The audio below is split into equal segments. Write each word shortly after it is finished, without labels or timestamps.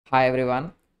Hi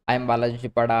everyone, I am Balaji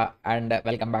Chippada and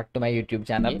welcome back to my YouTube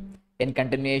channel. In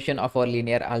continuation of our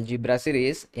linear algebra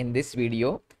series, in this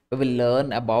video, we will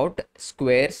learn about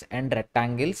squares and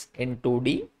rectangles in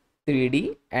 2D,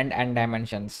 3D and n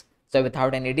dimensions. So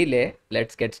without any delay,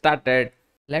 let's get started.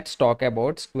 Let's talk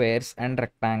about squares and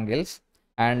rectangles.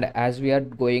 And as we are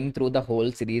going through the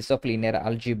whole series of linear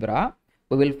algebra,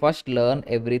 we will first learn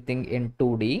everything in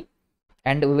 2D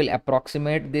and we will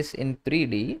approximate this in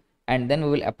 3D and then we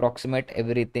will approximate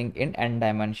everything in n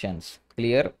dimensions.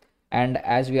 Clear? And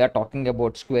as we are talking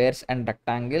about squares and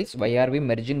rectangles, why are we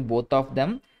merging both of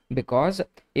them? Because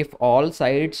if all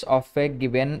sides of a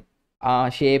given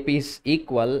shape is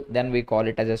equal, then we call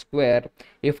it as a square.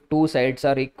 If two sides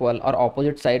are equal or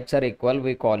opposite sides are equal,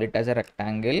 we call it as a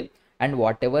rectangle. And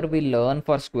whatever we learn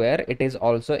for square, it is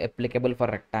also applicable for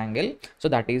rectangle. So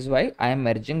that is why I am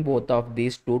merging both of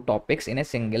these two topics in a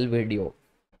single video.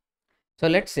 So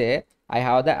let's say I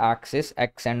have the axis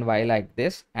x and y like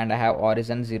this, and I have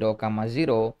origin 0 comma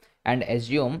 0, and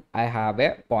assume I have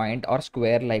a point or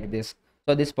square like this.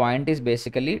 So this point is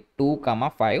basically 2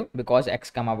 comma 5 because x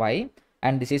comma y,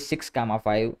 and this is 6 comma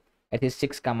 5, it is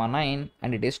 6 comma 9,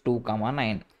 and it is 2 comma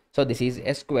 9. So this is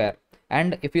a square.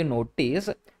 And if you notice,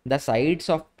 the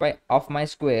sides of my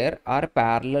square are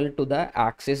parallel to the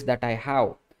axis that I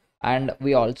have. And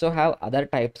we also have other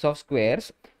types of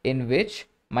squares in which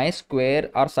my square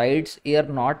or sides are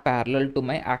not parallel to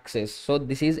my axis. So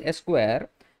this is a square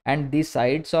and these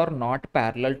sides are not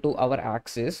parallel to our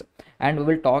axis, and we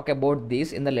will talk about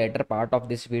this in the later part of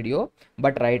this video.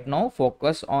 But right now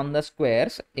focus on the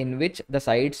squares in which the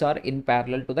sides are in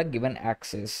parallel to the given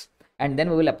axis, and then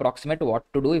we will approximate what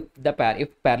to do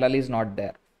if parallel is not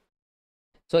there.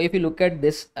 So if you look at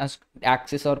this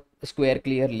axis or square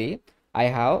clearly, I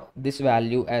have this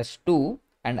value as 2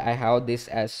 and I have this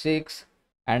as 6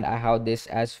 and I have this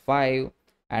as 5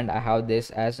 and I have this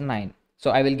as 9.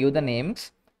 So I will give the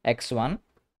names x1,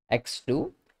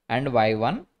 x2 and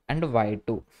y1 and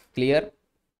y2. Clear?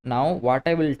 Now what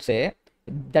I will say,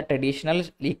 the traditional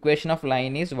equation of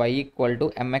line is y equal to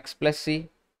mx plus c.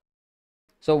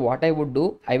 So what I would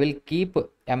do, I will keep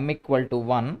m equal to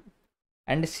 1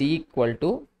 and c equal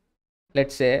to,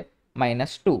 let's say,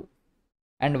 minus 2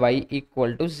 and y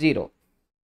equal to 0.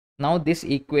 Now this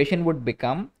equation would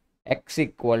become x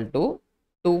equal to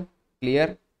 2.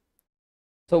 Clear?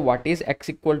 So what is x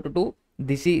equal to 2?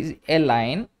 This is a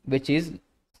line which is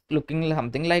looking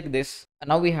something like this.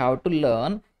 Now we have to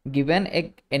learn,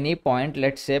 given any point,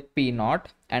 let's say p naught,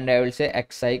 and I will say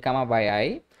xi comma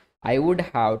yi, I would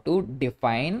have to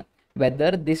define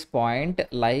whether this point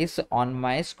lies on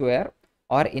my square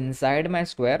or inside my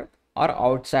square or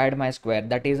outside my square.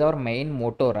 That is our main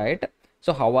motto, right?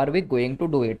 So how are we going to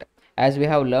do it? As we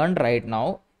have learned right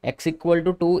now, x equal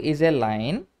to 2 is a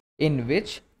line in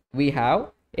which we have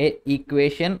a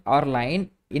equation or line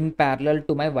in parallel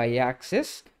to my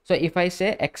y-axis. So if I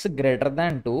say x greater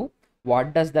than 2,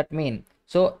 what does that mean?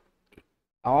 So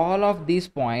all of these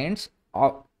points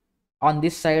are on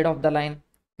this side of the line.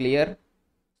 Clear?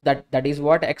 That is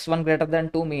what x1 greater than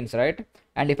 2 means, right?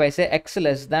 And if I say x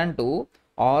less than 2,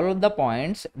 all of the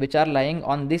points which are lying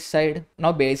on this side.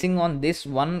 Now basing on this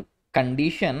one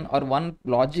condition or one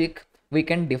logic, we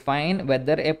can define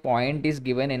whether a point is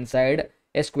given inside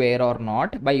a square or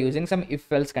not by using some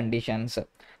if else conditions.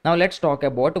 Now let's talk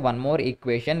about one more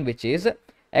equation, which is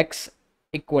x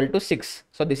equal to 6.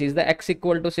 So this is the x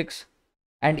equal to 6,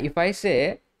 and if I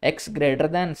say x greater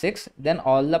than 6, then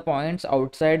all the points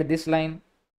outside this line,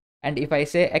 and if I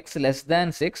say x less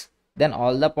than 6, then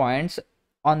all the points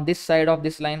on this side of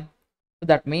this line. So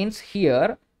that means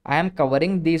here I am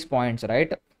covering these points,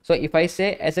 right? So if I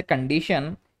say as a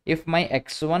condition, if my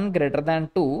x1 greater than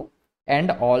 2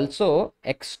 and also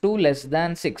x2 less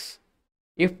than 6,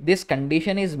 if this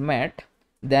condition is met,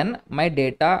 then my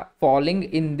data falling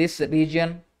in this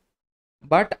region.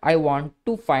 But I want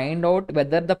to find out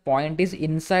whether the point is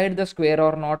inside the square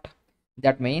or not.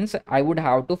 That means I would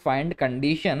have to find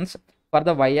conditions for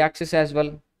the y-axis as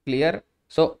well. Clear?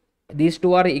 So these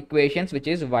two are equations, which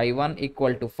is y1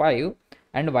 equal to 5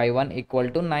 and y1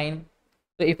 equal to 9.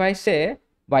 So if I say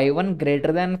y1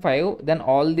 greater than 5, then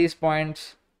all these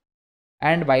points,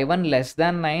 and y1 less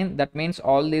than 9, that means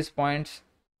all these points.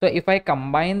 So if I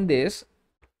combine this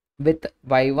with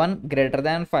y1 greater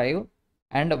than 5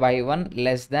 and y1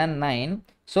 less than 9,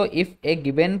 so if a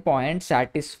given point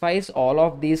satisfies all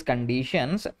of these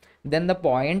conditions, then the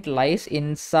point lies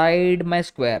inside my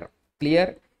square.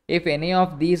 Clear? If any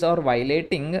of these are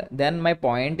violating, then my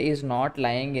point is not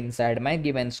lying inside my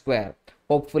given square.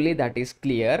 Hopefully that is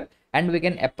clear, and we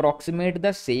can approximate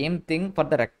the same thing for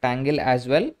the rectangle as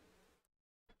well.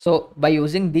 So by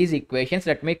using these equations,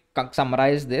 let me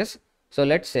summarize this. So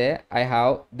let's say I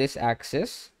have this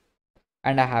axis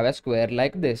and I have a square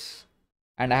like this,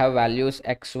 and I have values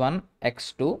x1,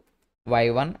 x2,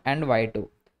 y1 and y2.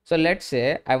 So let's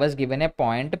say I was given a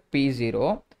point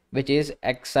p0 which is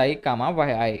xi comma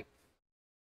yi.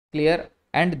 Clear?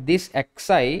 And this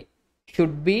xi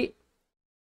should be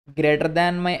greater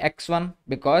than my x1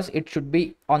 because it should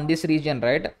be on this region,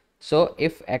 right? So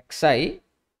if xi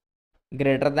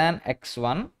greater than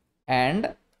x1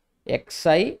 and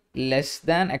xi less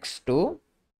than x2,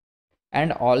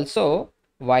 and also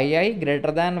yi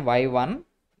greater than y1,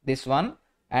 this one,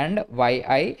 and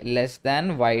yi less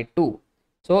than y2.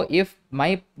 So if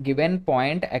my given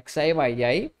point xi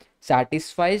yi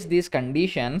satisfies these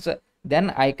conditions, then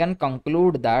I can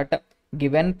conclude that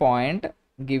given point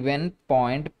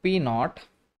p naught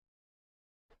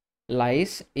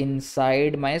lies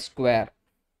inside my square.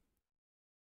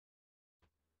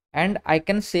 And I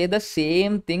can say the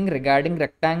same thing regarding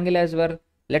rectangle as well.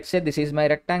 Let's say this is my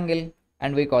rectangle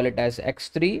and we call it as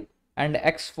x3 and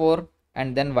x4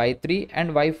 and then y3 and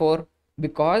y4.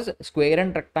 Because square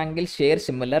and rectangle share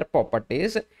similar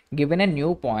properties, given a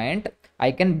new point,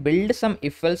 I can build some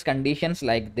if else conditions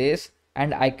like this,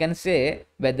 and I can say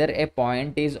whether a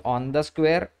point is on the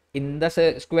square, in the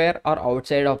square, or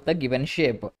outside of the given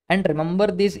shape. And remember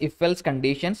these if else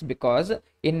conditions because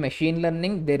in machine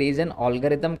learning there is an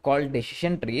algorithm called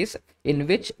decision trees in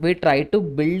which we try to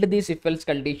build these if else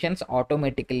conditions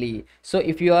automatically. So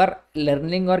if you are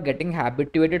learning or getting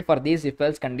habituated for these if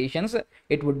else conditions,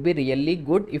 it would be really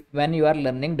good if when you are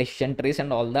learning decision trees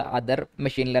and all the other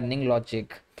machine learning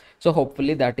logic. So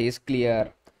hopefully that is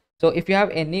clear. So if you have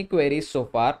any queries so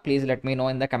far, please let me know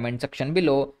in the comment section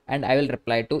below and I will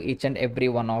reply to each and every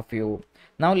one of you.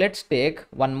 Now let's take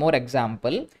one more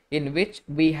example in which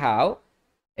we have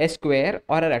a square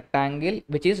or a rectangle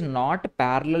which is not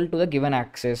parallel to the given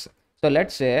axis. So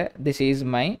let's say this is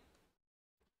my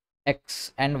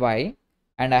x and y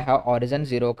and I have origin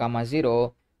 0 comma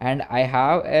 0 and I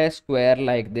have a square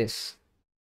like this.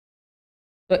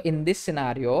 So in this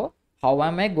scenario, how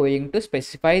am I going to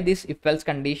specify these if else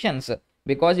conditions?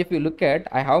 Because if you look at,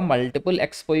 I have multiple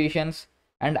x positions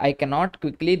and I cannot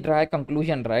quickly draw a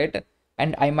conclusion, right?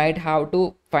 And I might have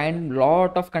to find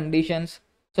lot of conditions.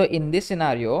 So in this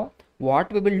scenario,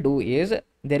 what we will do is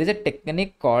there is a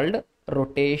technique called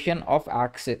rotation of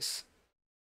axis.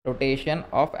 Rotation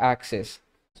of axis.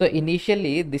 So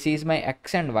initially this is my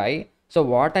x and y. So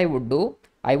what I would do,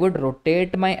 I would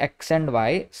rotate my x and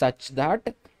y such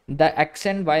that the x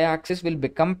and y axis will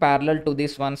become parallel to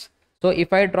these ones. So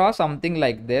if I draw something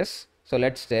like this, so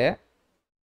let's say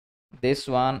this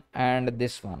one and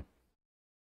this one,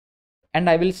 and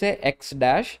I will say x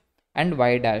dash and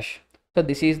y dash. So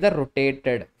this is the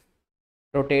rotated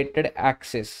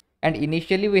axis, and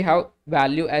initially we have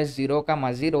value as 0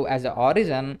 comma 0 as a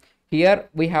origin. Here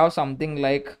we have something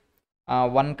like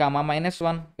 1 comma minus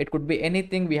 1. It could be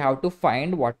anything. We have to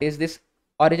find what is this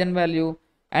origin value,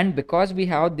 and because we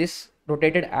have this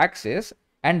rotated axis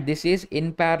and this is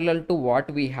in parallel to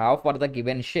what we have for the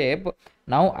given shape,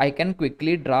 now I can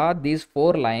quickly draw these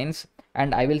four lines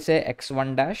and I will say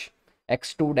x1 dash,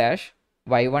 x2 dash,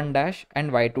 y1 dash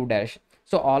and y2 dash.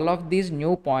 So all of these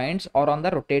new points are on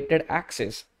the rotated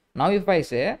axis. Now if I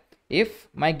say if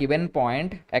my given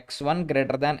point x1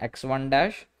 greater than x1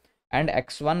 dash and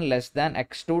x1 less than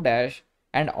x2 dash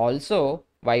and also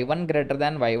y1 greater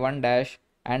than y1 dash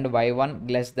and y1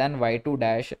 less than y2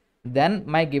 dash, then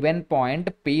my given point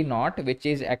p naught, which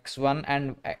is x1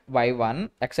 and y1,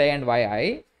 xi and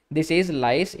yi, this is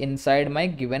lies inside my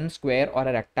given square or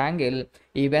a rectangle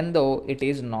even though it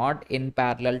is not in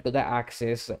parallel to the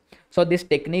axis. So this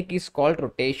technique is called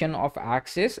rotation of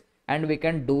axis, and we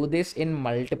can do this in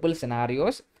multiple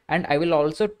scenarios, and I will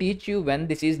also teach you when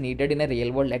this is needed in a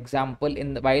real world example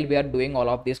while we are doing all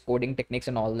of these coding techniques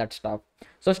and all that stuff.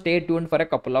 So stay tuned for a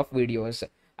couple of videos.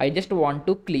 I just want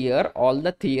to clear all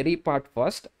the theory part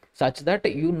first such that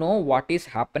you know what is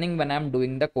happening when I'm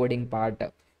doing the coding part.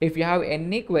 If you have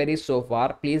any queries so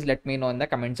far, please let me know in the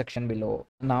comment section below.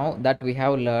 Now that we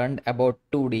have learned about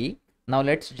 2D, now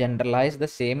let's generalize the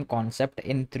same concept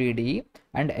in 3D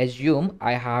and assume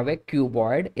I have a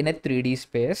cuboid in a 3D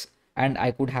space, and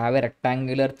I could have a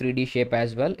rectangular 3D shape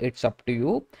as well. It's up to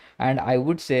you. And I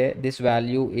would say this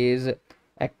value is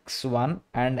x1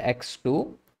 and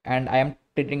x2, and I am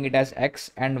treating it as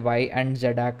x and y and z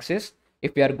axis.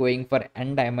 If you are going for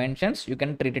n dimensions, you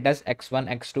can treat it as x1,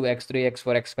 x2, x3,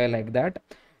 x4, x5 like that.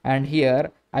 And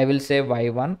here I will say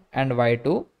y1 and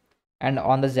y2, and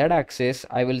on the z axis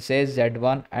I will say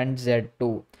z1 and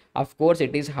z2. Of course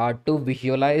it is hard to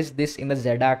visualize this in the z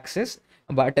axis,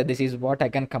 but this is what I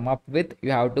can come up with.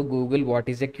 You have to Google what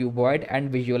is a cuboid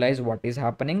and visualize what is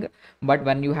happening. But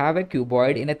when you have a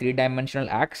cuboid in a three-dimensional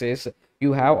axis,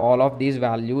 you have all of these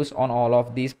values on all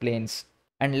of these planes.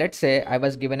 And let's say I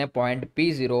was given a point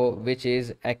P0, which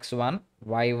is x1,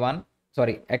 y1,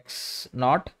 sorry,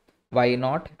 x0,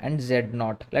 y0, and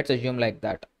z0. Let's assume like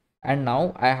that. And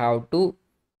now I have to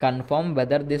confirm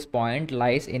whether this point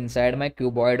lies inside my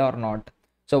cuboid or not.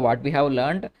 So what we have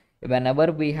learned,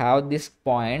 whenever we have this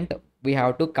point, we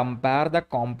have to compare the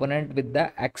component with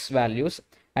the x values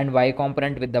and y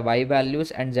component with the y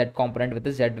values and z component with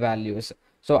the z values.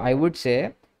 So I would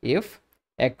say if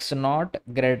x0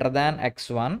 greater than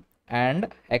x1 and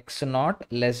x0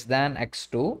 less than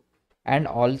x2, and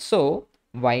also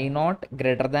y0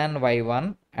 greater than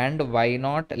y1 and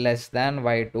y0 less than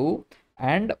y2,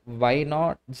 and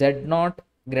y0 z0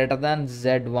 greater than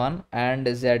z1 and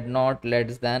z0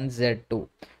 less than z2.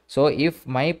 So if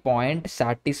my point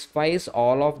satisfies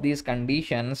all of these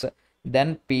conditions,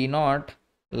 then p0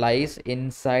 lies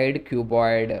inside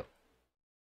cuboid.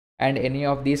 And any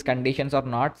of these conditions are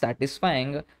not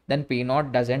satisfying, then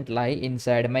p0 doesn't lie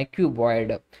inside my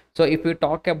cuboid. So if we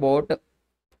talk about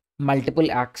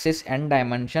multiple axis and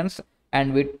dimensions,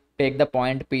 and we take the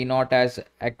point p0 as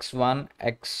x1,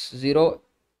 x0,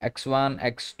 x1,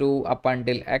 x2 up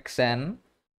until xn,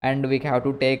 and we have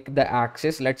to take the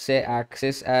axis, let's say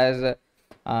axis as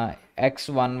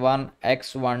x11,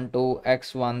 x12,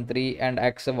 x13, and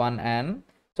x1n.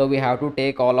 So we have to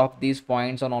take all of these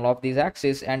points on all of these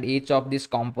axes, and each of this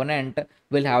component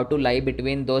will have to lie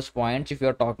between those points if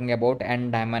you're talking about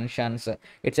n dimensions.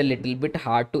 It's a little bit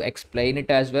hard to explain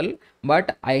it as well,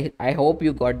 but I hope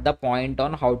you got the point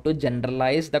on how to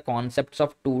generalize the concepts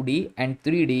of 2D and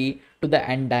 3D to the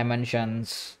n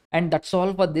dimensions. And that's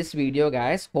all for this video,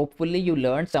 guys. Hopefully you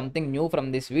learned something new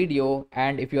from this video,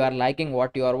 and if you are liking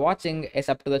what you are watching, a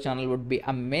sub to the channel would be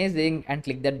amazing, and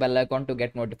click that bell icon to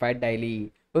get notified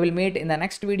daily. We will meet in the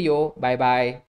next video. Bye bye.